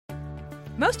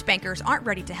Most bankers aren't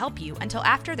ready to help you until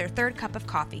after their third cup of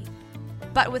coffee.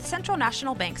 But with Central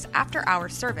National Bank's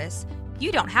after-hours service,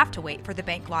 you don't have to wait for the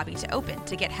bank lobby to open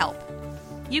to get help.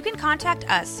 You can contact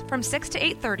us from 6 to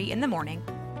 8:30 in the morning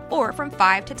or from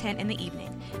 5 to 10 in the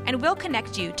evening, and we'll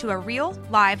connect you to a real,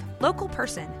 live, local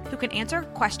person who can answer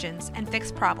questions and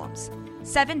fix problems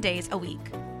 7 days a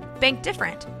week. Bank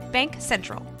different. Bank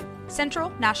Central. Central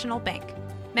National Bank.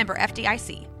 Member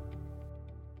FDIC.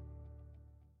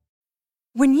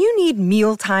 When you need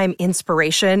mealtime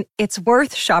inspiration, it's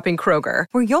worth shopping Kroger,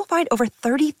 where you'll find over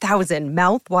 30,000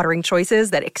 mouth-watering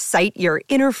choices that excite your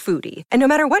inner foodie. And no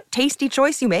matter what tasty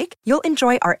choice you make, you'll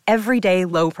enjoy our everyday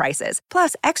low prices,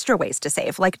 plus extra ways to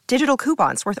save, like digital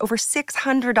coupons worth over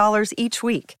 $600 each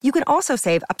week. You can also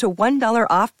save up to $1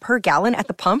 off per gallon at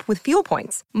the pump with fuel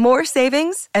points. More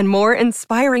savings and more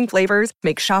inspiring flavors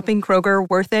make shopping Kroger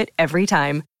worth it every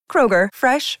time. Kroger,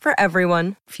 fresh for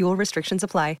everyone. Fuel restrictions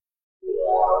apply.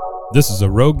 This is a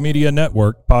Rogue Media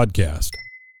Network podcast.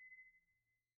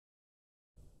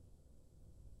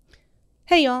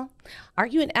 Hey, y'all. Are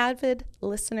you an avid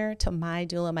listener to My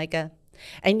Doula Micah?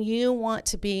 And you want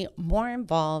to be more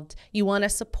involved? You want to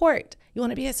support? You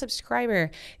want to be a subscriber?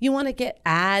 You want to get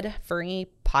ad-free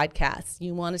podcasts?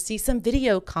 You want to see some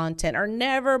video content or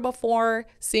never before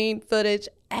seen footage,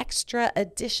 extra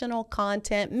additional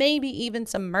content, maybe even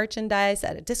some merchandise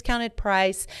at a discounted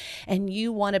price, and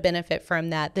you want to benefit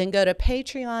from that? Then go to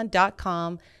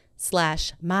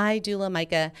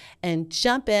patreon.com/MyDoulaMicah and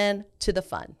jump in to the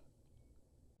fun.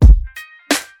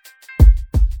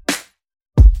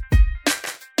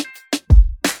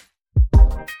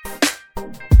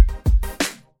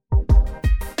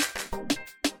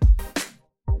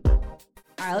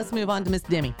 All right, let's move on to Miss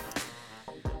Demi.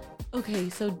 Okay,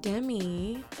 so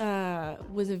Demi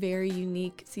was a very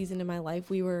unique season in my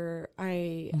life.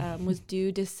 I was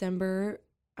due December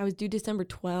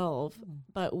 12,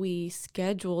 but we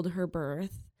scheduled her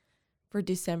birth for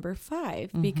December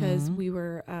 5 because we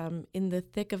were in the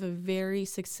thick of a very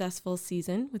successful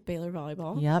season with Baylor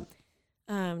Volleyball. Yep.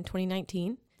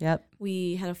 2019. Yep.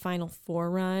 We had a Final Four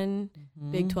run,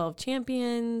 Big 12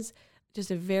 champions,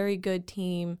 just a very good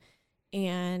team.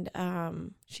 And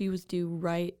she was due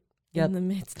right in the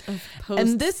midst of postseason.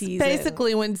 And this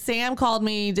basically, when Sam called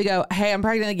me to go, hey, I'm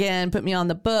pregnant again, put me on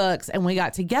the books, and we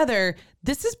got together,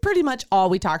 this is pretty much all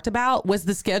we talked about was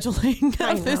the scheduling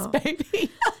of this baby.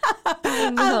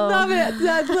 I love it.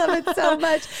 I love it so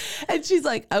much. And she's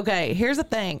like, okay, here's the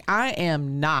thing. I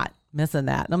am not missing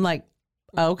that. And I'm like,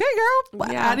 okay, girl.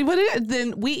 Yeah.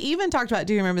 Then we even talked about,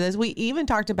 do you remember this? We even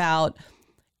talked about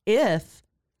if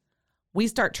we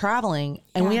start traveling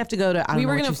and we have to go to, we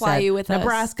were going to fly you with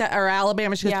Nebraska or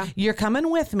Alabama. She goes, you're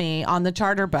coming with me on the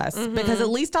charter bus because at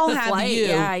least I'll have you.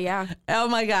 Yeah. Oh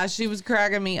my gosh. She was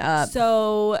cracking me up.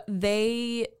 So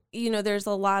there's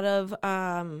a lot of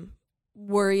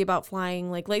worry about flying.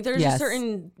 Like there's a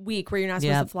certain week where you're not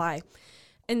supposed to fly.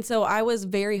 And so I was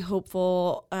very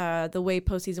hopeful. The way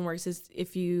postseason works is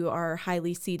if you are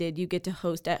highly seeded, you get to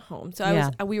host at home.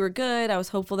 So we were good. I was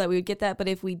hopeful that we would get that. But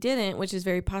if we didn't, which is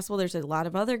very possible, there's a lot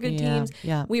of other good teams.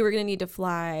 Yeah. We were going to need to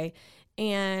fly.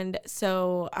 And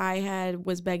so I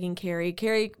was begging Carrie.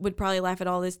 Carrie would probably laugh at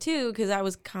all this too, because I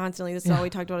was constantly, this is all we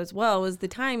talked about as well, was the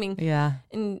timing. Yeah.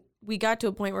 And we got to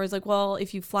a point where it's like, well,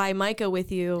 if you fly Micah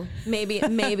with you, maybe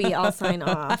I'll sign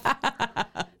off.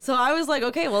 So I was like,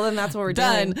 okay, well then that's what we're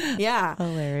done. doing. Yeah.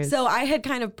 Hilarious. So I had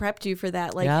kind of prepped you for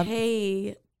that. Like,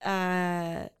 hey,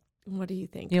 what do you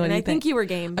think? And I think you were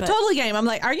game. But totally game. I'm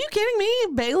like, are you kidding me?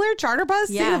 Baylor charter bus?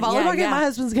 Yeah. Volleyball game? My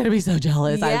husband's going to be so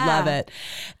jealous. Yeah. I love it.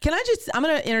 I'm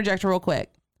going to interject real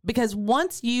quick, because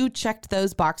once you checked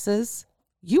those boxes,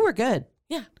 you were good.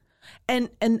 Yeah. And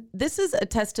this is a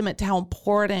testament to how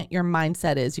important your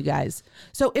mindset is, you guys.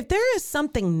 So if there is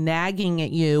something nagging at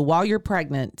you while you're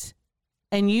pregnant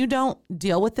and you don't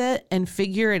deal with it and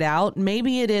figure it out,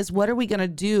 maybe it is, what are we going to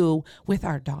do with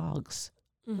our dogs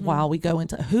while we go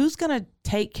into, who's going to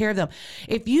take care of them?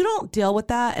 If you don't deal with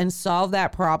that and solve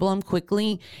that problem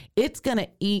quickly, it's going to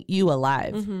eat you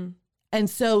alive. And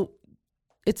so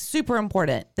it's super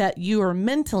important that you are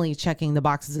mentally checking the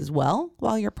boxes as well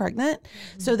while you're pregnant,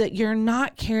 so that you're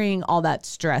not carrying all that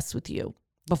stress with you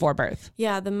before birth.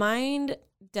 Yeah, the mind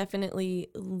definitely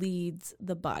leads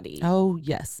the body. Oh,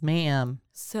 yes, ma'am.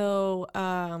 So,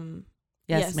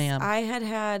 yes, ma'am. I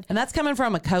had, and that's coming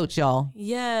from a coach, y'all.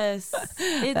 Yes,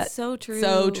 it's so true.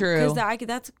 So true. Because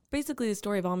that's basically the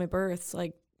story of all my births.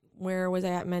 Like, where was I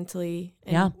at mentally,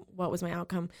 and what was my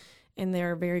outcome? And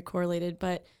they're very correlated.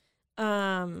 But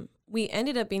we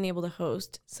ended up being able to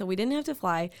host, so we didn't have to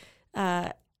fly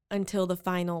until the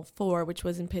Final Four, which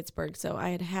was in Pittsburgh. So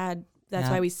I had that's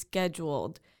why we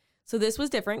scheduled. So this was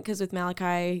different because with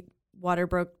Malachi, water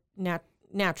broke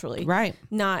naturally. Right.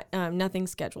 Not nothing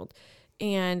scheduled.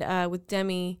 And with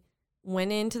Demi,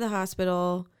 went into the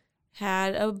hospital,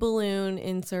 had a balloon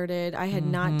inserted. I had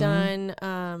not done,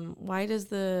 why does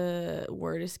the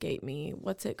word escape me?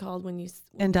 What's it called when you...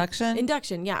 Induction?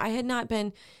 Induction, yeah. I had not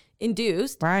been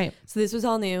induced. Right. So this was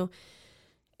all new.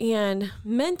 And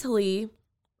mentally,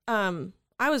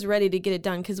 I was ready to get it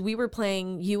done because we were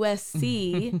playing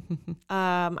USC,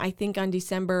 I think on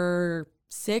December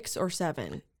 6th or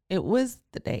 7th. It was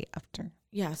the day after.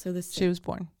 Yeah, so she was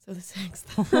born. So the 6th.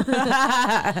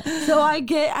 So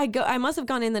I must have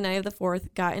gone in the night of the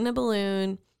 4th, got in a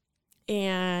balloon,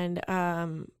 and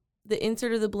the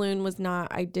insert of the balloon was not,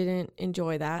 I didn't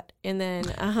enjoy that. And then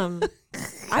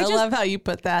I love how you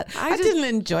put that. I didn't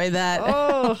enjoy that.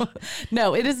 Oh.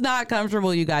 No, it is not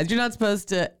comfortable, you guys. You're not supposed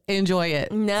to enjoy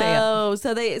it. No.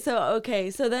 So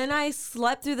then I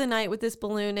slept through the night with this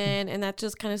balloon in, and that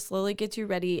just kind of slowly gets you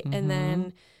ready. And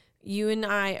then you and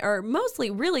I are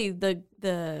mostly really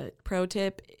the pro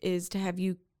tip is to have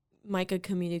you, Micah,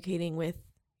 communicating with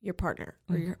your partner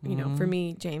or your, for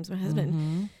me, James, my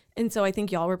husband. And so I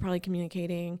think y'all were probably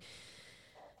communicating.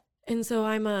 And so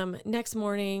I'm next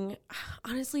morning,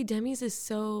 honestly, Demi's is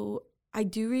so, I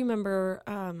do remember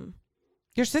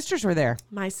your sisters were there.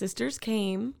 My sisters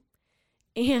came,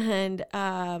 and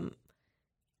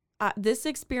this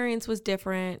experience was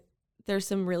different. There's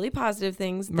some really positive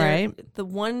things there. Right. The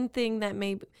one thing that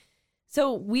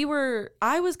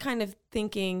I was kind of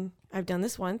thinking, I've done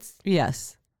this once.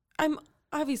 Yes. I'm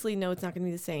obviously know it's not going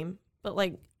to be the same, but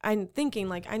like, I'm thinking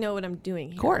like, I know what I'm doing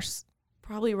here. Of course.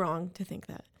 Probably wrong to think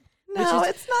that. No,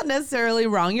 it's not necessarily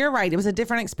wrong. You're right. It was a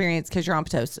different experience because you're on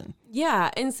Pitocin.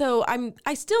 Yeah. And so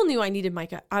I still knew I needed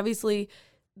Micah. Obviously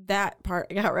that part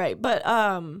I got right. But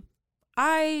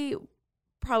I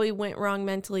probably went wrong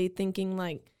mentally thinking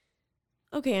like,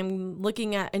 okay, I'm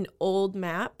looking at an old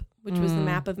map, which was the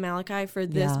map of Malachi for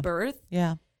this birth.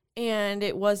 Yeah. And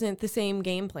it wasn't the same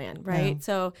game plan, right? Yeah.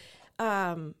 So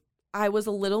I was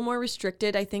a little more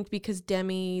restricted, I think, because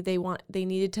Demi, they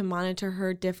needed to monitor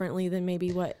her differently than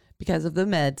maybe what... Because of the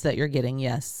meds that you're getting,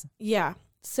 yes. Yeah.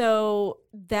 So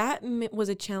that was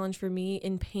a challenge for me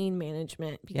in pain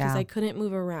management because I couldn't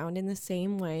move around in the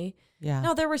same way. Yeah.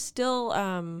 No, there were still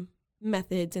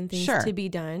methods and things to be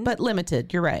done. But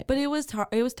limited, you're right. But it was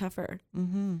tougher.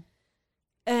 Mm-hmm.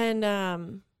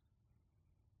 And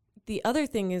the other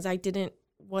thing is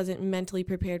wasn't mentally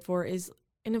prepared for is,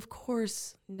 and of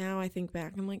course, now I think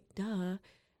back, I'm like, duh,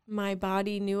 my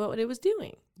body knew what it was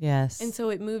doing. Yes. And so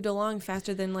it moved along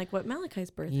faster than like what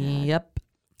Malachi's birth had. Yep.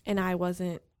 And I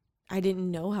didn't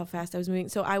know how fast I was moving.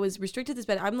 So I was restricted to this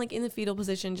bed. I'm like in the fetal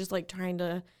position, just like trying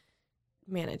to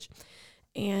manage.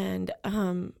 And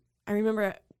I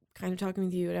remember kind of talking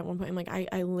with you, and at one point I'm like,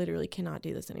 I literally cannot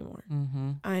do this anymore.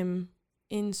 Mm-hmm. I'm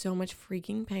in so much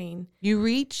freaking pain. You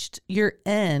reached your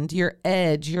end, your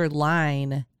edge, your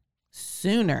line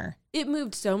sooner. It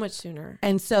moved so much sooner.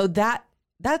 And so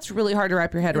that's really hard to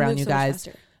wrap your head around, you guys,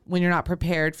 when you're not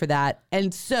prepared for that.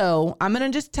 And so I'm going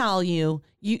to just tell you,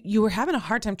 you were having a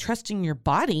hard time trusting your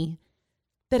body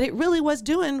that it really was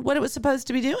doing what it was supposed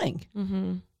to be doing.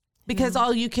 Mm-hmm. Because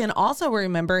all you can also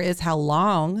remember is how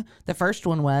long the first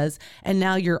one was. And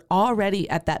now you're already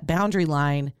at that boundary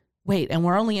line. Wait, and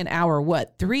we're only an hour,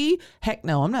 3? Heck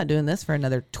no, I'm not doing this for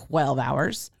another 12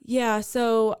 hours. Yeah.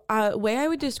 So way I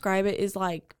would describe it is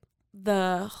like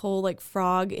the whole like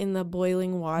frog in the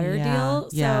boiling water deal.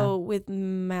 So with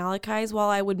Malachi's, while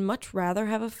I would much rather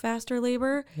have a faster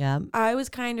labor, I was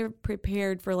kind of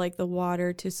prepared for like the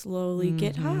water to slowly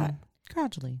get hot.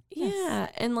 Gradually. Yeah.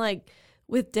 Yes. And like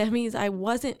with Demi's, I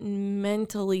wasn't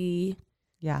mentally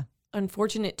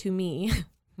unfortunate to me.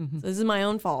 So this is my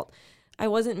own fault. I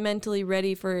wasn't mentally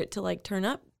ready for it to like turn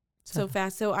up so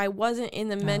fast. So I wasn't in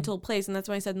the mental place. And that's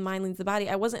why I said mind leads the body.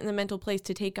 I wasn't in the mental place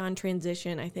to take on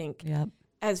transition, I think,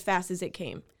 as fast as it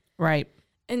came. Right.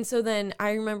 And so then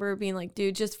I remember being like,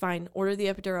 dude, just fine. Order the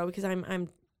epidural because I'm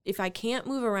if I can't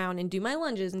move around and do my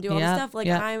lunges and do all this stuff, like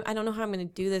I don't know how I'm going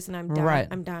to do this. And I'm dying. Right.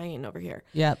 I'm dying over here.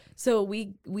 Yep. So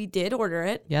we did order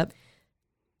it. Yep.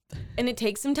 And it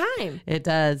takes some time. It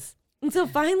does. And so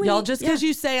finally, y'all, just because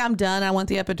you say I'm done, I want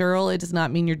the epidural, it does not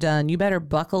mean you're done. You better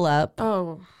buckle up.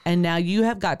 Oh. And now you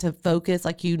have got to focus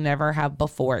like you never have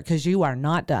before because you are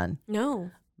not done.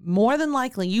 No. More than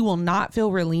likely, you will not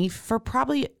feel relief for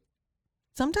probably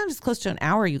sometimes it's close to an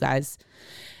hour, you guys.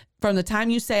 From the time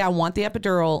you say, I want the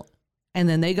epidural, and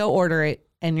then they go order it,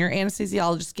 and your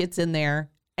anesthesiologist gets in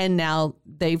there, and now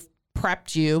they've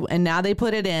prepped you and now they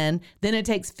put it in. Then it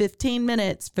takes 15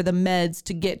 minutes for the meds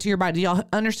to get to your body. Do y'all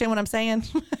understand what I'm saying?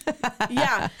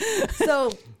 Yeah.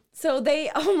 So they,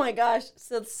 oh my gosh.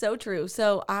 So it's so true.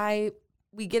 So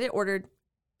we get it ordered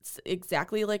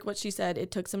exactly like what she said. It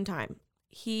took some time.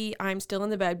 I'm still in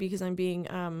the bed because I'm being,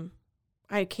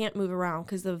 I can't move around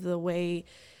because of the way.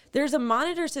 There's a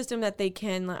monitor system that they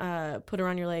can put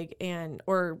around your leg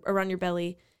or around your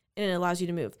belly, and it allows you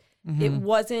to move. Mm-hmm. It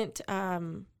wasn't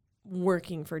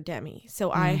working for Demi,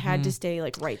 so I had to stay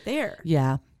like right there.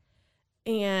 Yeah,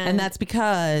 and that's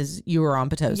because you were on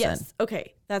Pitocin. Yes.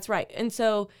 Okay, that's right. And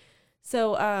so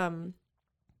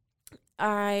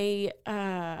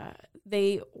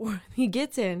he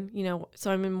gets in,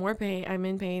 so I'm in more pain. I'm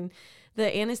in pain. The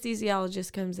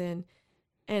anesthesiologist comes in.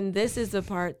 And this is the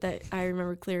part that I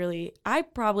remember clearly. I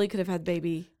probably could have had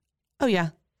baby. Oh, yeah.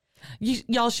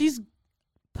 Y'all, she's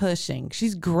pushing.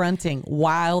 She's grunting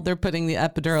while they're putting the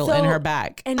epidural in her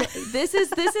back. And this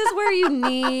is where you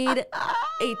need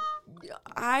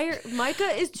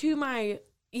Micah is to my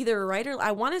either right or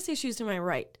I want to say she's to my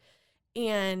right.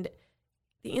 And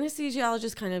the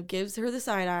anesthesiologist kind of gives her the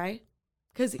side eye.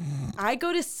 Because I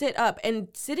go to sit up, and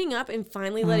sitting up and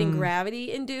finally letting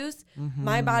gravity induce,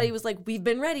 my body was like, we've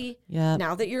been ready. Yep.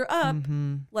 Now that you're up,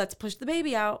 let's push the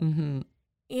baby out.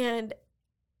 And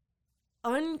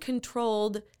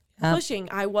uncontrolled pushing.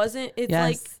 I wasn't, it's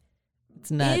like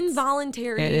it's nuts.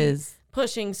 Involuntary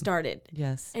pushing started.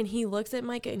 Yes. And he looks at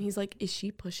Micah and he's like, is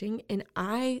she pushing? And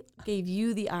I gave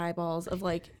you the eyeballs of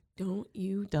like, don't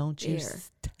you tell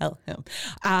him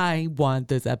I want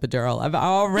this epidural. I've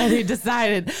already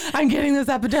decided I'm getting this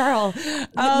epidural.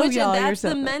 Oh, which that's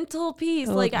the mental piece.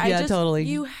 Like totally.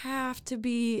 You have to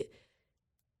be,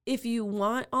 if you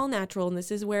want all natural, and this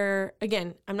is where,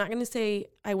 again, I'm not going to say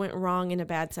I went wrong in a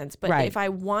bad sense, but if I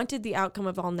wanted the outcome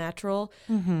of all natural,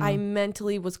 I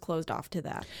mentally was closed off to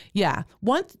that. Yeah.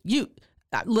 Once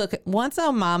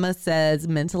a mama says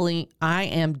mentally, I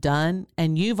am done,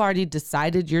 and you've already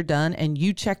decided you're done and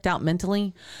you checked out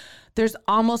mentally, there's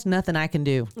almost nothing I can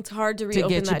do. It's hard to reopen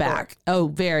get you back. Door. Oh,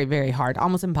 very, very hard.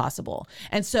 Almost impossible.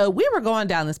 And so we were going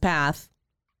down this path,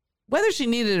 whether she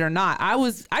needed it or not.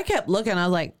 I kept looking. I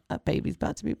was like, a baby's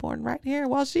about to be born right here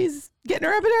while she's getting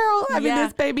her epidural. I mean,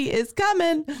 this baby is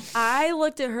coming. I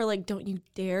looked at her like, don't you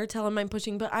dare tell him I'm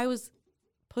pushing. But I was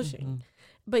pushing.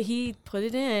 But he put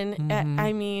it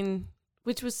in,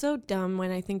 which was so dumb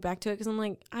when I think back to it, because I'm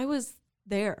like, I was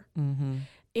there.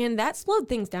 And that slowed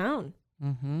things down.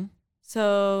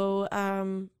 So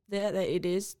that it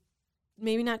is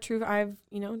maybe not true. I've,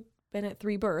 been at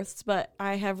 3 births, but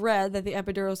I have read that the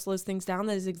epidural slows things down.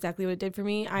 That is exactly what it did for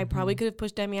me. I probably could have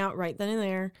pushed Demi out right then and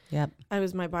there. Yep.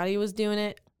 My body was doing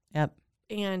it. Yep.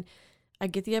 And I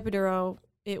get the epidural.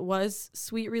 It was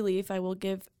sweet relief. I will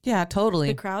give totally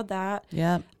the crowd that.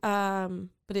 Yeah.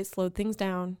 But it slowed things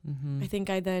down. I think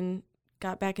I then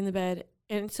got back in the bed.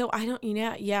 And so I don't,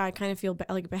 I kind of feel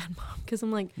like a bad mom, because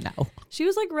I'm like, no, she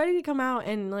was like ready to come out,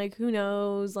 and like, who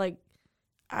knows? Like,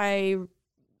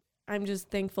 I'm just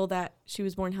thankful that she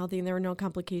was born healthy and there were no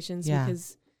complications,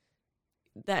 because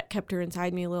that kept her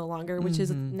inside me a little longer, which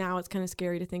is now it's kind of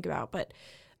scary to think about, but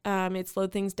it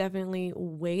slowed things definitely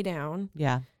way down.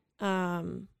 Yeah.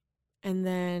 And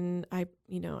then I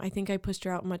think I pushed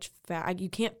her out much you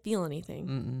can't feel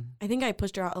anything. I think I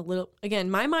pushed her out a little. Again,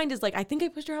 my mind is like, I think I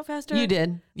pushed her out faster. You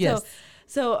did. Yes.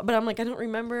 So, but I'm like, I don't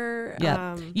remember.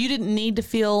 Yeah. You didn't need to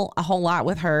feel a whole lot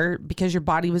with her because your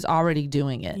body was already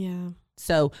doing it. Yeah.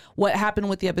 So what happened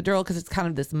with the epidural, because it's kind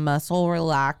of this muscle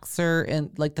relaxer, and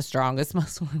like the strongest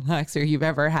muscle relaxer you've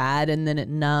ever had, and then it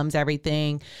numbs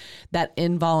everything, that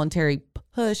involuntary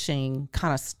pushing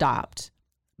kind of stopped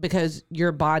because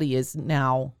your body is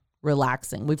now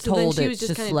relaxing. We've told it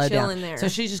to slow down. There. So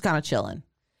she's just kind of chilling,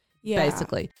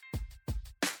 basically.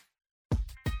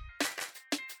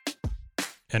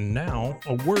 And now,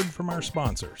 a word from our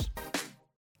sponsors.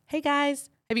 Hey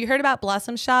guys, have you heard about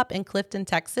Blossom Shop in Clifton,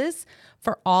 Texas?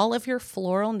 For all of your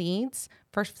floral needs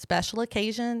for special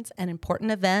occasions and important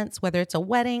events, whether it's a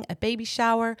wedding, a baby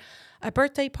shower, a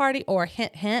birthday party, or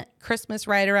hint, hint, Christmas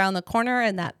right around the corner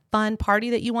and that fun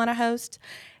party that you want to host,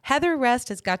 Heather Rest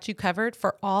has got you covered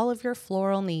for all of your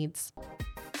floral needs.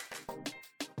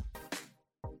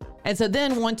 And so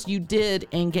then once you did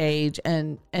engage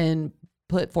and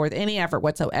put forth any effort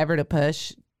whatsoever to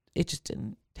push, it just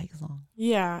didn't take as long.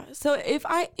 Yeah. So if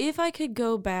I could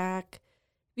go back,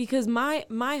 because my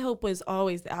hope was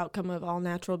always the outcome of all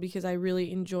natural, because I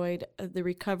really enjoyed the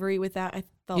recovery with that. I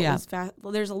felt it was fast.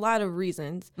 Well, there's a lot of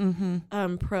reasons,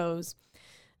 pros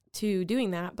to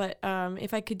doing that. But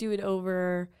if I could do it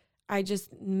over, I just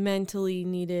mentally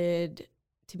needed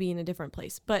to be in a different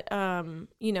place. But,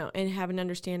 you know, and have an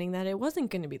understanding that it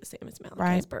wasn't going to be the same as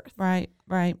Malachi's birth. Right.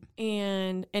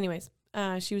 And anyways,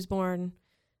 she was born.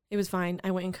 It was fine.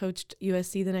 I went and coached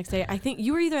USC the next day. I think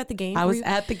you were either at the game. I was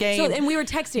at the game. So, and we were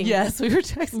texting. Yes, we were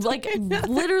texting. Like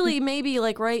literally maybe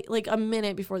like a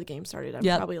minute before the game started. I'm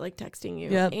probably like texting you.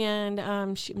 Yep.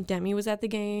 And Demi was at the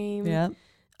game. Yep.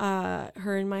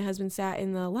 Her and my husband sat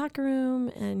in the locker room,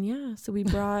 and so we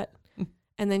brought,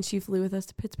 and then she flew with us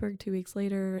to Pittsburgh 2 weeks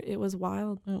later. It was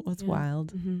wild. It was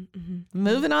wild. Mm-hmm.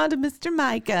 Moving on to Mr.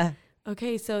 Micah.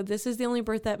 Okay, so this is the only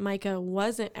birth that Micah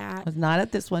wasn't at. Was not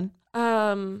at this one.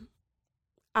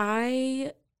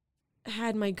 I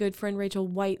had my good friend Rachel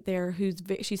White there,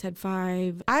 she's had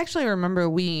 5. I actually remember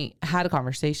we had a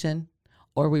conversation,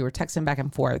 or we were texting back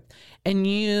and forth, and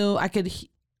I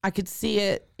could see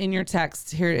it in your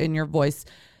text, hear it in your voice.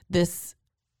 This,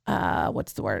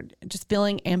 what's the word? Just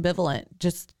feeling ambivalent.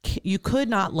 Just you could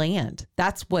not land.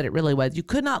 That's what it really was. You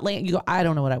could not land. You go, I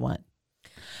don't know what I want.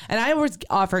 And I was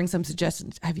offering some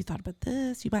suggestions. Have you thought about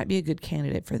this? You might be a good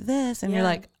candidate for this. And you're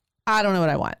like, I don't know what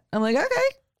I want. I'm like,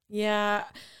 okay. Yeah.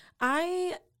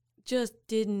 I just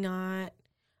did not.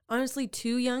 Honestly,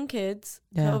 2 young kids.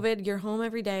 Yeah. COVID, you're home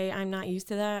every day. I'm not used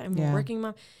to that. I'm a working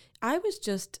mom. I was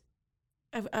just,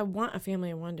 I want a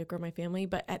family. I wanted to grow my family.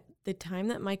 But at the time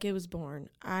that Micah was born,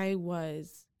 I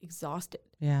was exhausted.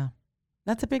 Yeah.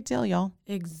 That's a big deal, y'all.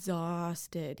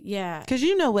 Exhausted. Yeah. Because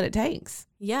you know what it takes.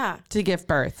 Yeah. To give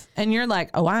birth. And you're like,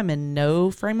 oh, I'm in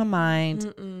no frame of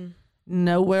mind.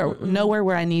 Nowhere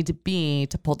where I need to be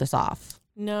to pull this off.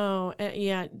 No.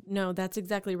 No, that's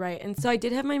exactly right. And so I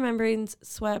did have my membranes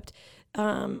swept.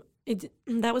 That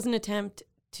was an attempt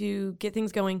to get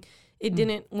things going. It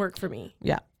didn't work for me.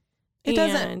 Yeah. It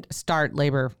doesn't start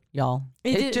labor, y'all.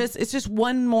 It's just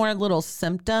one more little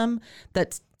symptom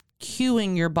that's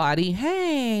cueing your body,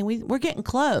 hey, we're getting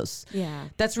close. Yeah.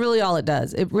 That's really all it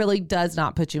does. It really does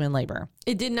not put you in labor.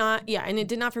 It did not. Yeah. And it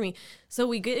did not for me. So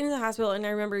we get into the hospital, and I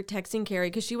remember texting Carrie,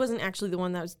 because she wasn't actually the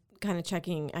one that was kind of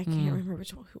checking. I can't remember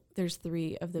which one. There's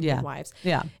 3 of the midwives.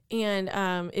 Yeah.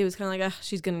 And it was kind of like,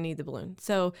 she's going to need the balloon.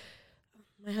 So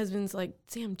my husband's like,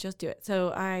 Sam, just do it.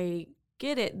 So I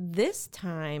get it. This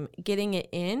time, getting it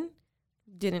in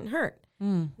didn't hurt.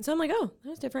 And so I'm like, oh, that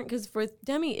was different, because for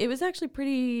Demi, it was actually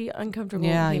pretty uncomfortable.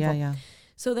 Yeah, and painful. yeah.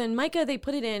 So then Micah, they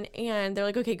put it in, and they're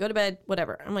like, okay, go to bed,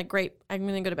 whatever. I'm like, great, I'm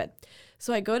going to go to bed.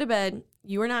 So I go to bed.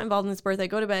 You were not involved in this birth. I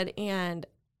go to bed, and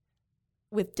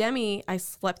with Demi, I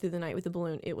slept through the night with the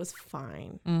balloon. It was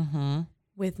fine. Mm-hmm.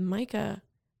 With Micah,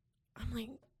 I'm like,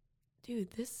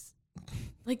 dude, this,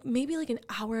 like maybe like an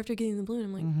hour after getting the balloon,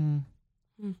 I'm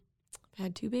like, I've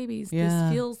had 2 babies. Yeah.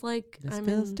 This feels like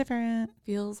feels different.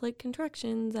 Feels like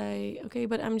contractions. Okay,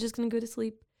 but I'm just gonna go to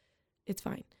sleep. It's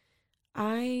fine.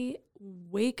 I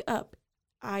wake up.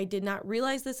 I did not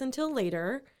realize this until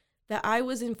later, that I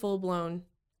was in full-blown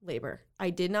labor. I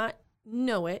did not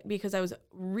know it, because I was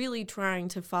really trying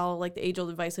to follow like the age-old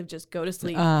advice of just go to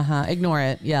sleep. Ignore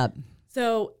it. Yep.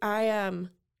 So I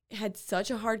had such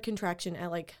a hard contraction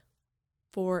at like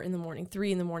 4 a.m,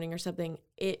 3 a.m, or something.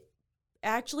 It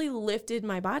actually lifted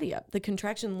my body up. The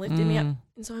contraction lifted me up.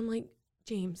 And so I'm like,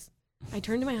 James, I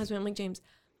turned to my husband. I'm like, James,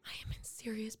 I am in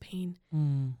serious pain.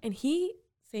 And he,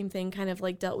 same thing, kind of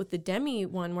like dealt with the Demi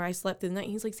one where I slept through the night.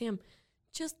 He's like, Sam,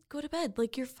 just go to bed.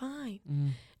 Like, you're fine.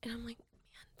 And I'm like,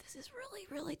 man, this is really,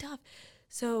 really tough.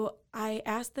 So I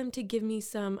asked them to give me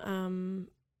some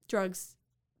drugs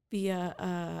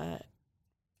via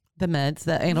the meds,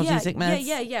 the analgesic meds.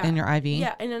 Yeah. In your IV.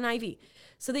 Yeah, in an IV.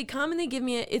 So they come and they give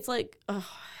me it's like a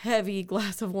heavy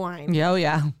glass of wine. Oh,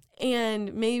 yeah.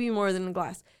 And maybe more than a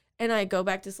glass. And I go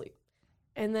back to sleep.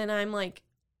 And then I'm like,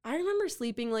 I remember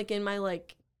sleeping like in my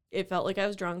like, it felt like I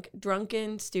was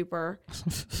drunken stupor.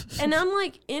 And I'm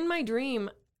like in my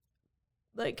dream,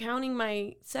 like counting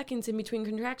my seconds in between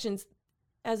contractions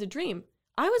as a dream.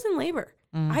 I was in labor.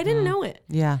 I didn't know it.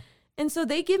 Yeah. And so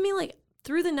they give me like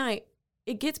through the night,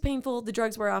 it gets painful. The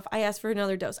drugs wear off. I asked for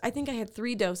another dose. I think I had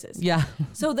 3 doses. Yeah.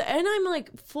 So and I'm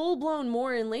like full blown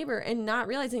more in labor and not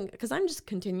realizing, because I'm just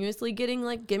continuously getting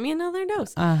like, give me another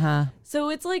dose. So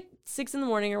it's like 6 a.m.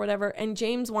 or whatever. And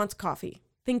James wants coffee,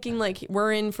 thinking like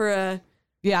we're in for a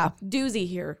doozy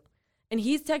here. And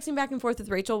he's texting back and forth with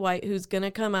Rachel White, who's going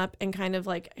to come up and kind of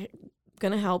like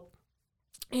going to help.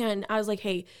 And I was like,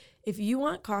 hey, if you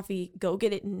want coffee, go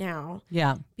get it now.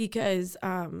 Yeah. Because,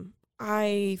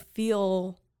 I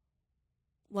feel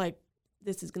like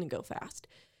this is going to go fast.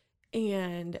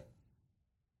 And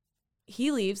he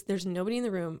leaves. There's nobody in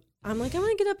the room. I'm like, I'm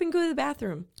going to get up and go to the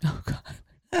bathroom. Oh, God.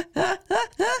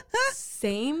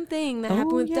 Same thing that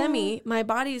happened with Demi. My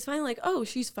body is finally like, oh,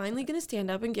 she's finally going to stand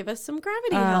up and give us some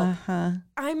gravity help.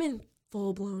 I'm in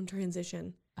full-blown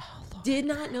transition. Oh, Lord. Did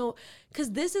not know,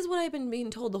 because this is what I've been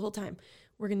being told the whole time.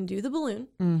 We're going to do the balloon.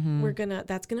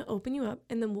 That's going to open you up,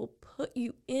 and then we'll put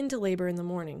you into labor in the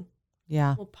morning.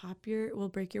 Yeah. We'll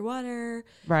break your water.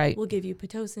 Right. We'll give you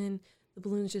Pitocin. The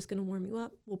balloon's just going to warm you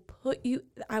up. We'll put you,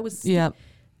 I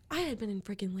had been in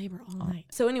freaking labor all night.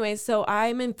 So anyways,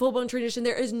 I'm in full-blown transition.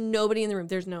 There is nobody in the room.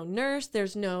 There's no nurse.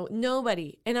 There's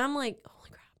nobody. And I'm like, holy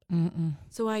crap.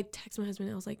 So I text my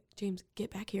husband. I was like, James,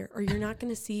 get back here or you're not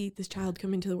going to see this child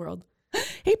come into the world.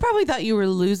 He probably thought you were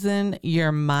losing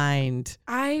your mind.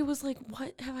 I was like,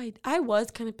 what have I was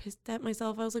kind of pissed at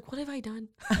myself. I was like, what have I done?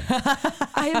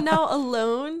 I am now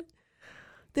alone.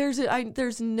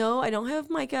 I don't have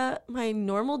Micah, my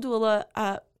normal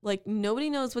doula. Like nobody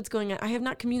knows what's going on. I have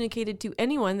not communicated to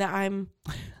anyone that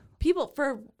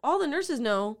for all the nurses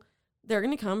know they're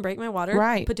going to come break my water,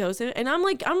 Pitocin. And I'm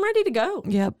like, I'm ready to go.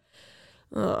 Yep.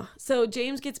 So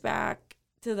James gets back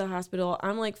to the hospital.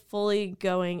 I'm like fully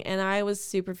going and I was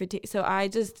super fatigued. So I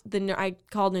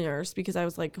called the nurse because I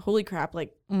was like, holy crap.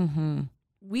 Like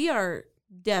we are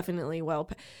definitely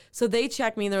so they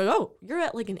checked me and they're like, oh, you're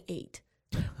at like an 8.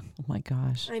 Oh my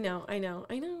gosh. I know.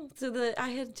 So I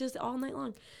had just all night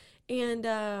long. And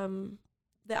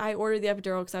I ordered the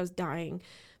epidural because I was dying.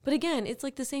 But again, it's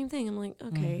like the same thing. I'm like,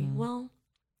 okay, well,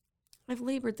 I've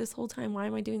labored this whole time. Why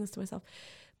am I doing this to myself?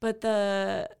 But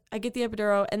I get the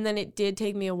epidural, and then it did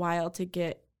take me a while to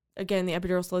get, again, the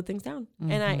epidural slowed things down.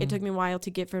 And it took me a while to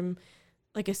get from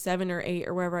like a 7 or 8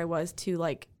 or wherever I was to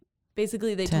like,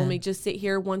 basically they 10. told me just sit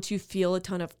here. Once you feel a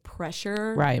ton of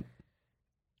pressure,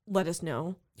 let us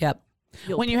know. Yep.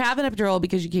 When you have an epidural,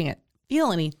 because you can't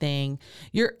feel anything,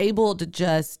 you're able to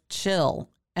just chill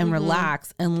and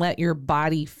relax and let your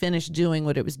body finish doing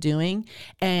what it was doing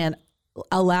and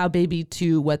allow baby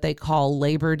to what they call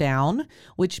labor down,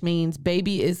 which means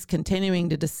baby is continuing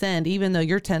to descend. Even though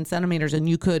you're 10 centimeters and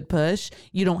you could push,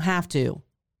 you don't have to.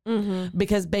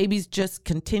 Because baby's just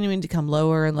continuing to come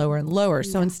lower and lower and lower.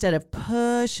 So instead of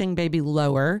pushing baby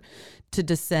lower to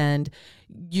descend,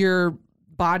 your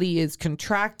body is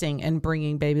contracting and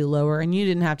bringing baby lower, and you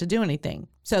didn't have to do anything.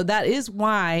 So that is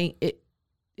why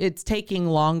it's taking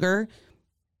longer.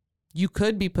 You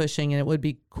could be pushing and it would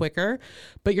be quicker,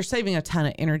 but you're saving a ton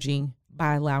of energy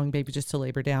by allowing baby just to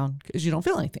labor down because you don't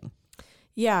feel anything.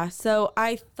 Yeah. So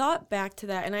I thought back to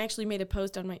that, and I actually made a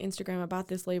post on my Instagram about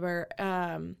this labor.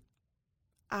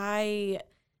 I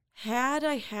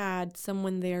had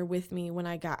someone there with me when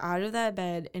I got out of that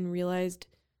bed and realized,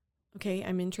 okay,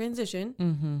 I'm in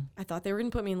transition. I thought they were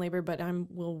going to put me in labor, but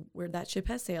where that ship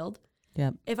has sailed.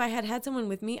 Yep. If I had someone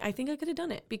with me, I think I could have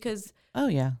done it because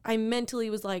I mentally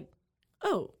was like,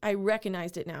 oh, I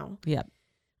recognized it now. Yep.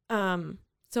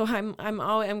 So I'm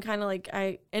kind of like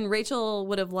and Rachel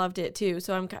would have loved it too.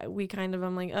 So I'm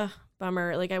like, ugh,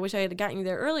 bummer. Like I wish I had gotten you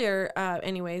there earlier.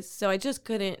 Anyways, so I just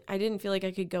couldn't. I didn't feel like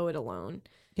I could go it alone.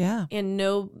 Yeah. And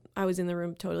I was in the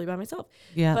room totally by myself.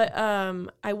 Yeah. But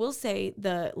I will say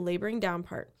the laboring down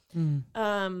part.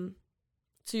 So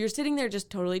you're sitting there just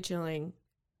totally chilling.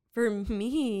 For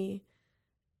me,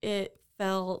 it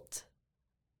felt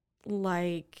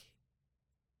like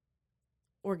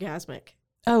orgasmic.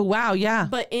 Oh, wow. Yeah.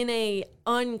 But in a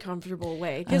uncomfortable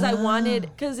way. Because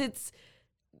it's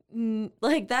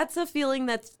like, that's a feeling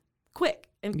that's quick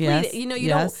and fleeting. You know,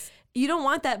 you don't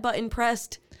want that button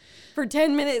pressed for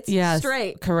 10 minutes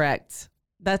straight. Correct.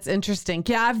 That's interesting.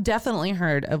 Yeah, I've definitely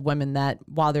heard of women that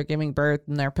while they're giving birth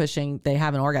and they're pushing, they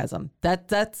have an orgasm.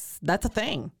 That's a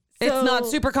thing. So, it's not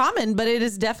super common, but it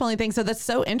is definitely a thing. So that's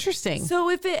so interesting.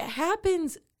 So if it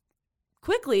happens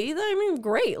quickly, I mean,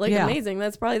 great, like amazing.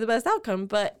 That's probably the best outcome.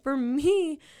 But for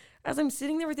me, as I'm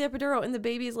sitting there with the epidural and the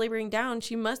baby is laboring down,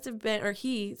 she must have been,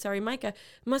 Micah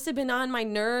must have been on my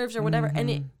nerves or whatever.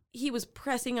 And he was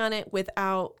pressing on it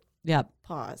without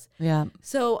pause. Yeah.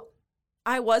 So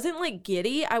I wasn't like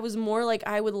giddy. I was more like,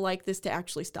 I would like this to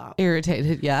actually stop.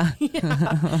 Irritated. Yeah.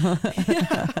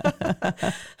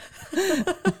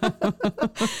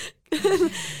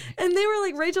 And they were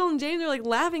like, Rachel and James were like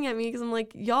laughing at me because I'm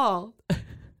like, y'all,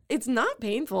 it's not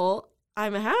painful.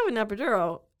 I'm having an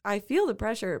epidural. I feel the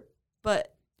pressure,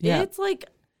 but it's like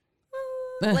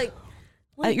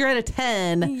you're at a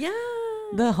 10. Yeah.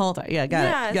 The whole time. Yeah.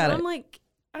 Got it. I'm like,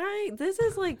 this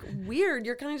is like weird.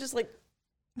 You're kind of just like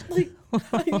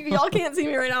y'all can't see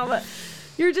me right now, but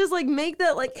you're just like make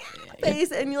that like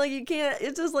face and you're like, you can't,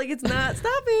 it's just like, it's not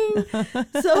stopping.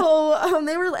 So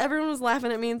everyone was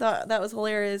laughing at me and thought that was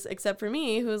hilarious, except for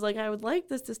me, who was like, I would like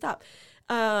this to stop.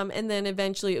 And then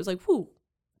eventually it was like, whoo,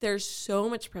 there's so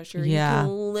much pressure. Yeah. You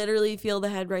can literally feel the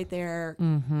head right there.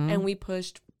 Mm-hmm. And we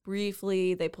pushed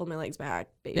briefly. They pulled my legs back.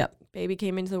 Baby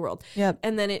came into the world. Yep.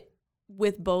 And then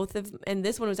with both of, and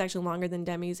this one was actually longer than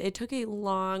Demi's. It took a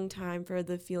long time for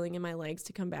the feeling in my legs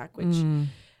to come back, which,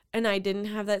 and I didn't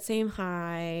have that same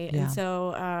high. Yeah. And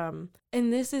so,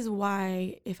 and this is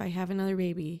why if I have another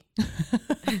baby,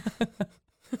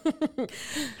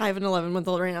 I have an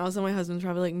 11-month-old right now, so my husband's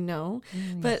probably like, no,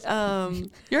 but,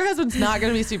 your husband's not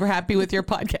going to be super happy with your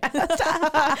podcast,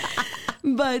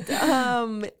 but,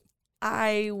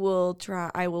 I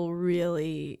will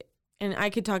really, and I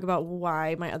could talk about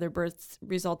why my other births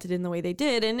resulted in the way they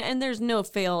did. And there's no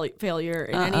failure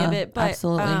in any of it, but,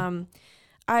 absolutely.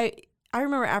 I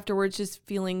remember afterwards just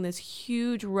feeling this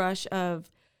huge rush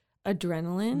of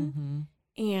adrenaline,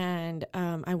 and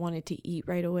I wanted to eat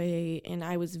right away, and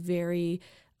I was very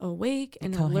awake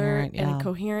and alert and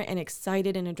coherent and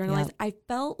excited and adrenalized. Yep. I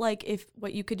felt like if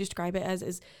what you could describe it as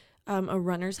is a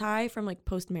runner's high from like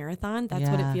post-marathon. That's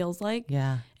what it feels like.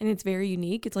 Yeah. And it's very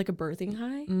unique. It's like a birthing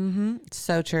high. Mm-hmm.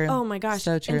 So true. Oh my gosh.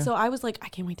 So true. And so I was like, I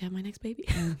can't wait to have my next baby.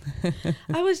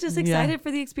 I was just excited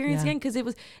for the experience again, because it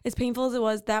was, as painful as it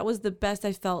was, that was the best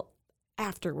I felt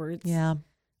afterwards. Yeah.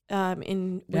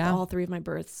 With all three of my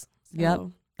births. So. Yep.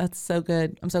 That's so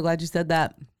good. I'm so glad you said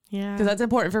that. Yeah. Because that's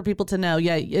important for people to know.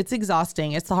 Yeah, it's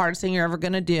exhausting. It's the hardest thing you're ever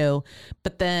going to do.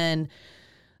 But then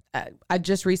I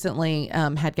just recently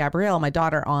had Gabrielle, my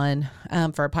daughter, on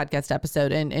for a podcast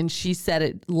episode, and she said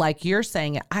it like you're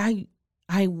saying it.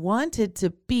 I wanted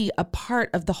to be a part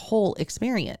of the whole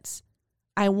experience.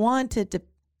 I wanted to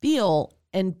feel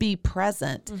and be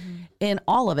present in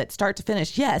all of it, start to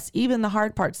finish. Yes, even the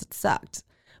hard parts that sucked.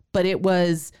 But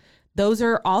those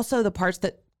are also the parts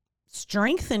that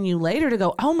strengthen you later to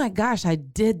go, oh my gosh, I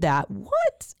did that. What?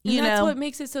 And that's what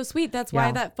makes it so sweet. That's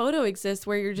why that photo exists,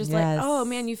 where you're just like, oh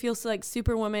man, you feel so like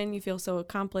superwoman. You feel so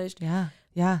accomplished. Yeah.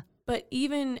 Yeah. But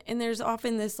and there's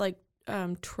often this like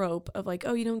trope of like,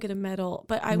 oh, you don't get a medal.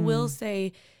 But I will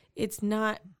say it's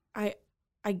not, I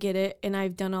get it. And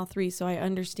I've done all three, so I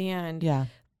understand. Yeah.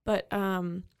 But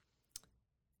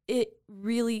it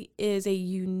really is a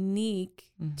unique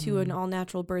to an all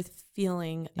natural birth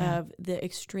feeling of the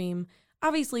extreme.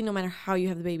 Obviously, no matter how you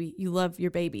have the baby, you love your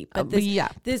baby. But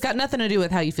this got nothing to do with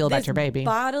how you feel about your baby.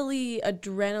 Bodily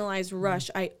adrenalized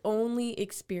rush I only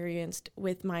experienced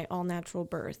with my all natural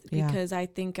birth, because I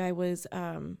think I was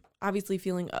obviously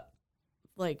feeling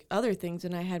like other things,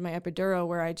 and I had my epidural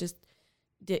where I just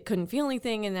couldn't feel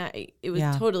anything, and that it was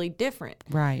totally different.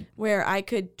 Right. Where I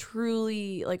could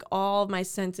truly, like, all of my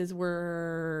senses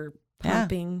were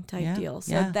pumping type deal.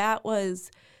 So that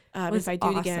was if I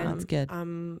do it again, that's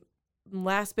good.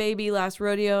 Last baby, last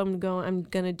rodeo, I'm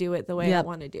gonna do it the way I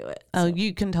want to do it. So. Oh,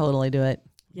 you can totally do it.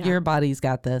 Yeah. Your body's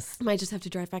got this. I might just have to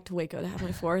drive back to Waco to have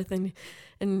my fourth and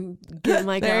get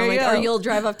my girl. Or you'll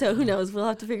drive up to, who knows? We'll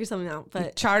have to figure something out.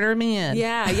 But charter me in.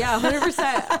 Yeah,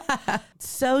 100%.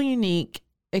 So unique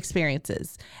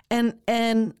experiences. And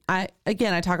I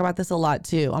talk about this a lot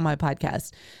too on my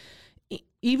podcast.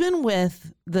 Even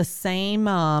with the same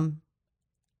mom,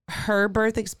 her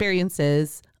birth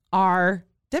experiences are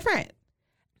different.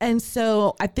 And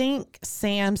so I think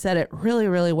Sam said it really,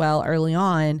 really well early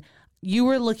on. You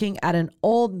were looking at an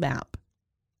old map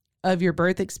of your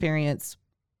birth experience,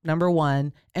 number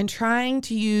one, and trying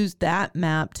to use that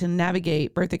map to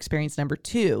navigate birth experience number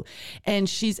two. And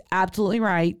she's absolutely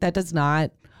right. That does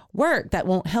not work. That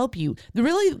won't help you.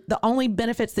 The only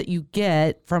benefits that you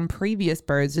get from previous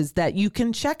births is that you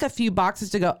can check a few boxes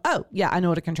to go, oh, yeah, I know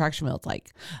what a contraction feels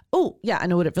like. Oh, yeah, I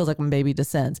know what it feels like when baby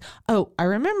descends. Oh, I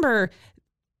remember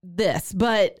this.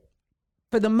 But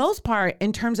for the most part,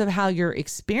 in terms of how your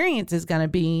experience is going to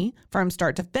be from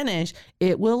start to finish,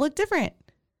 it will look different.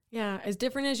 Yeah, as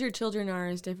different as your children are,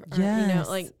 as different, yes. You know,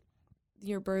 like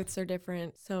your births are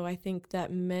different. So I think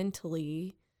that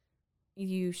mentally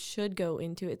you should go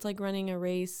into it. It's like running a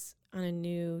race on a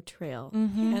new trail.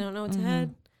 I don't know what's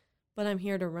ahead, but I'm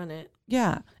here to run it.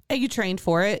 Yeah. And you trained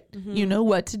for it. You know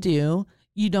what to do.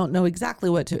 You don't know exactly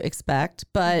what to expect,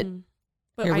 but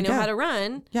I know how to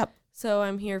run. Yep. So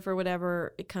I'm here for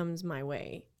whatever it comes my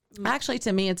way. Actually,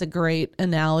 to me, it's a great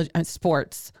analogy.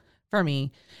 Sports, for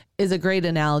me, is a great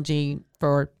analogy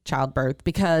for childbirth,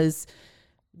 because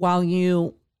while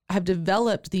you have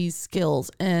developed these skills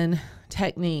and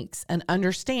techniques and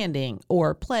understanding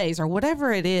or plays or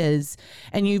whatever it is,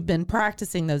 and you've been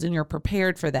practicing those and you're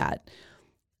prepared for that,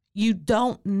 you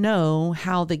don't know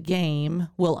how the game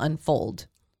will unfold.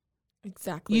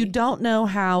 Exactly. You don't know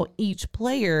how each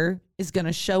player is going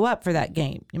to show up for that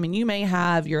game. I mean, you may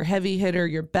have your heavy hitter,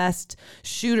 your best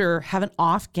shooter have an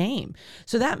off game.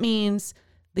 So that means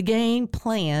the game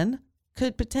plan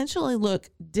could potentially look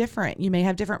different. You may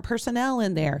have different personnel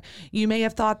in there. You may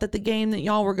have thought that the game that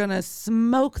y'all were going to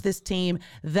smoke this team,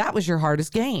 that was your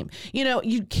hardest game. You know,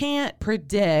 you can't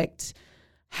predict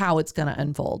how it's going to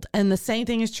unfold. And the same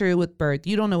thing is true with birth.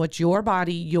 You don't know what your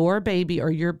body, your baby,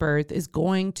 or your birth is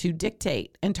going to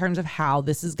dictate in terms of how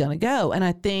this is going to go. And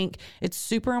I think it's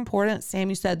super important. Sam,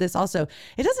 you said this also.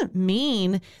 It doesn't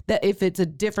mean that if it's a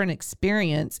different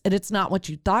experience and it's not what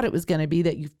you thought it was going to be,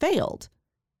 that you failed.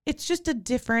 It's just a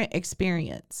different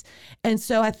experience. And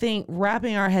so I think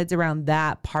wrapping our heads around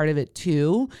that part of it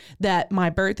too, that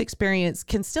my birth experience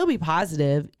can still be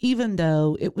positive, even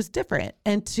though it was different.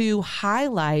 And to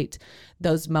highlight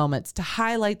those moments, to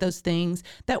highlight those things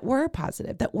that were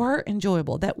positive, that were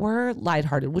enjoyable, that were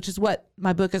lighthearted, which is what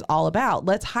my book is all about.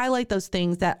 Let's highlight those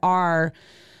things that are,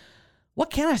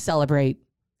 what can I celebrate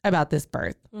about this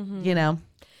birth? You know?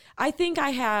 I think I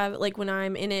have, like, when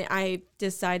I'm in it, I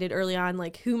decided early on,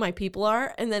 like, who my people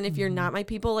are. And then if you're not my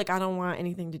people, like, I don't want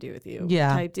anything to do with you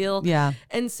type deal. Yeah.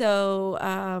 And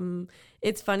so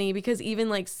it's funny because even,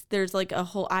 like, there's, like,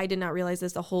 I did not realize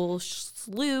this, a whole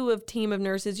slew of team of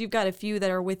nurses. You've got a few that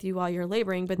are with you while you're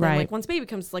laboring. But then, like, once baby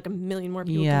comes, like, a million more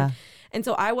people. Yeah. And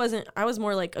so I was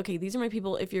more like, okay, these are my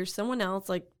people. If you're someone else,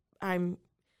 like, I'm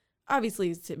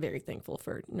obviously very thankful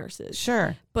for nurses.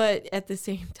 Sure. But at the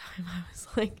same time, I was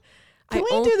like, can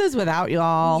we do this without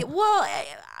y'all? Well,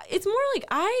 it's more like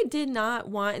I did not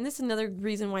want, and this is another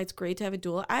reason why it's great to have a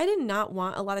doula. I did not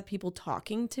want a lot of people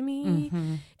talking to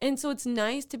me. And so it's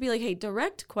nice to be like, hey,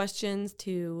 direct questions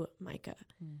to Micah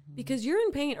because you're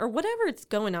in pain or whatever it's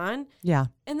going on. Yeah.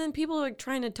 And then people are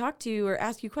trying to talk to you or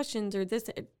ask you questions or this.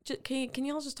 Can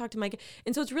you all just talk to Micah?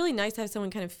 And so it's really nice to have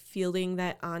someone kind of fielding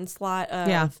that onslaught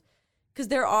of, because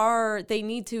they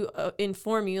need to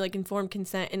inform you, like informed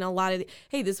consent in a lot of,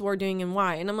 hey, this is what we're doing and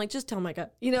why. And I'm like, just tell Micah,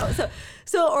 you know,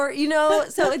 so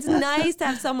it's nice to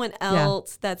have someone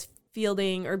else that's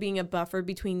fielding or being a buffer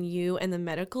between you and the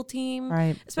medical team,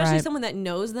 right? Especially someone that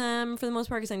knows them for the most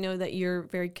part, because I know that you're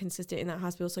very consistent in that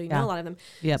hospital, so you know a lot of them.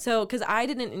 Yep. So, because I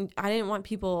didn't want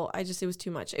people, it was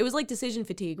too much. It was like decision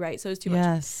fatigue, right? So it was too much.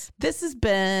 Yes, this has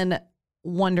been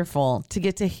wonderful to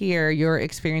get to hear your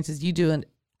experiences. You do an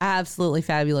absolutely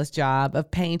fabulous job of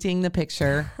painting the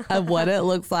picture of what it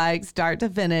looks like start to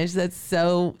finish. That's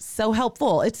so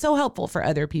helpful. It's so helpful for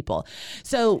other people.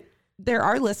 So there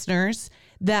are listeners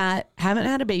that haven't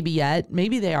had a baby yet.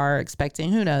 Maybe they are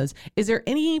expecting, who knows? Is there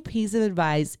any piece of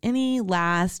advice, any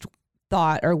last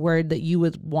thought or word that you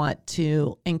would want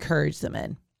to encourage them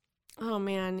in? Oh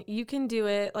man, you can do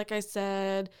it. Like I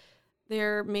said,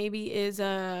 there maybe is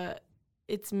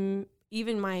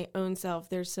even my own self.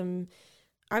 There's some,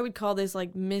 I would call this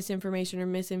like misinformation or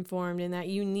misinformed, in that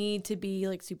you need to be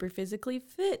like super physically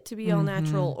fit to be all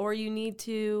natural, or you need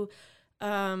to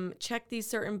check these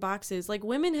certain boxes. Like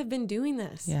women have been doing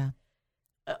this. Yeah.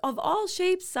 Of all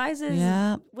shapes, sizes,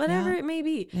 whatever it may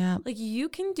be. Yeah. Like you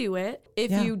can do it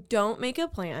if you don't make a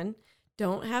plan,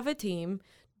 don't have a team,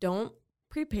 don't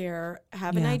prepare,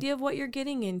 have an idea of what you're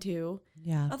getting into.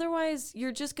 Yeah. Otherwise,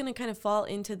 you're just going to kind of fall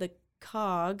into the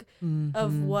cog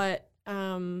of what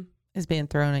is being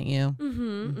thrown at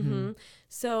you.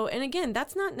 So, and again,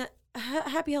 that's not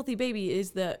happy, healthy baby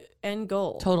is the end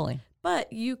goal. Totally.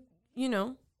 But you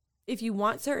know, if you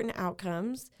want certain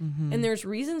outcomes and there's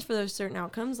reasons for those certain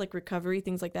outcomes, like recovery,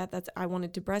 things like that, that's, I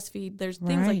wanted to breastfeed. There's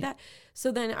things like that.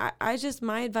 So then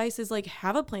my advice is like,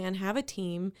 have a plan, have a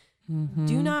team.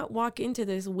 Do not walk into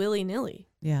this willy nilly.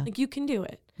 Yeah. Like you can do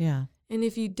it. Yeah. And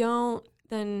if you don't,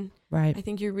 then I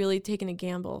think you're really taking a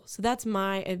gamble. So that's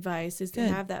my advice, is to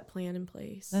have that plan in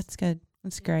place. That's good.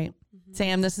 That's great.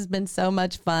 Sam, this has been so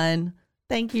much fun.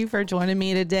 Thank you for joining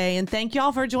me today. And thank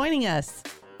y'all for joining us.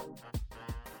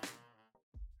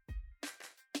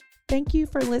 Thank you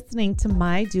for listening to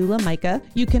My Doula Micah.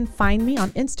 You can find me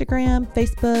on Instagram,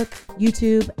 Facebook,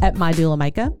 YouTube at My Doula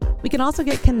Micah. We can also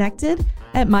get connected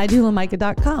at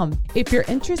mydoulamicah.com. If you're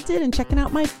interested in checking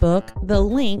out my book, the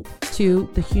link to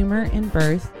The Humor in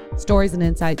Birth, Stories and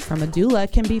Insights from a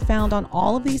Doula can be found on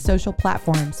all of these social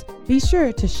platforms. Be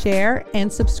sure to share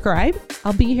and subscribe.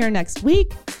 I'll be here next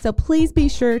week, so please be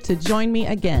sure to join me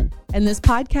again. And this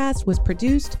podcast was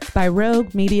produced by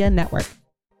Rogue Media Network.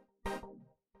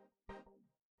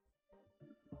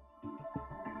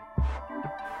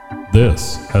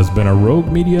 This has been a Rogue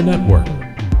Media Network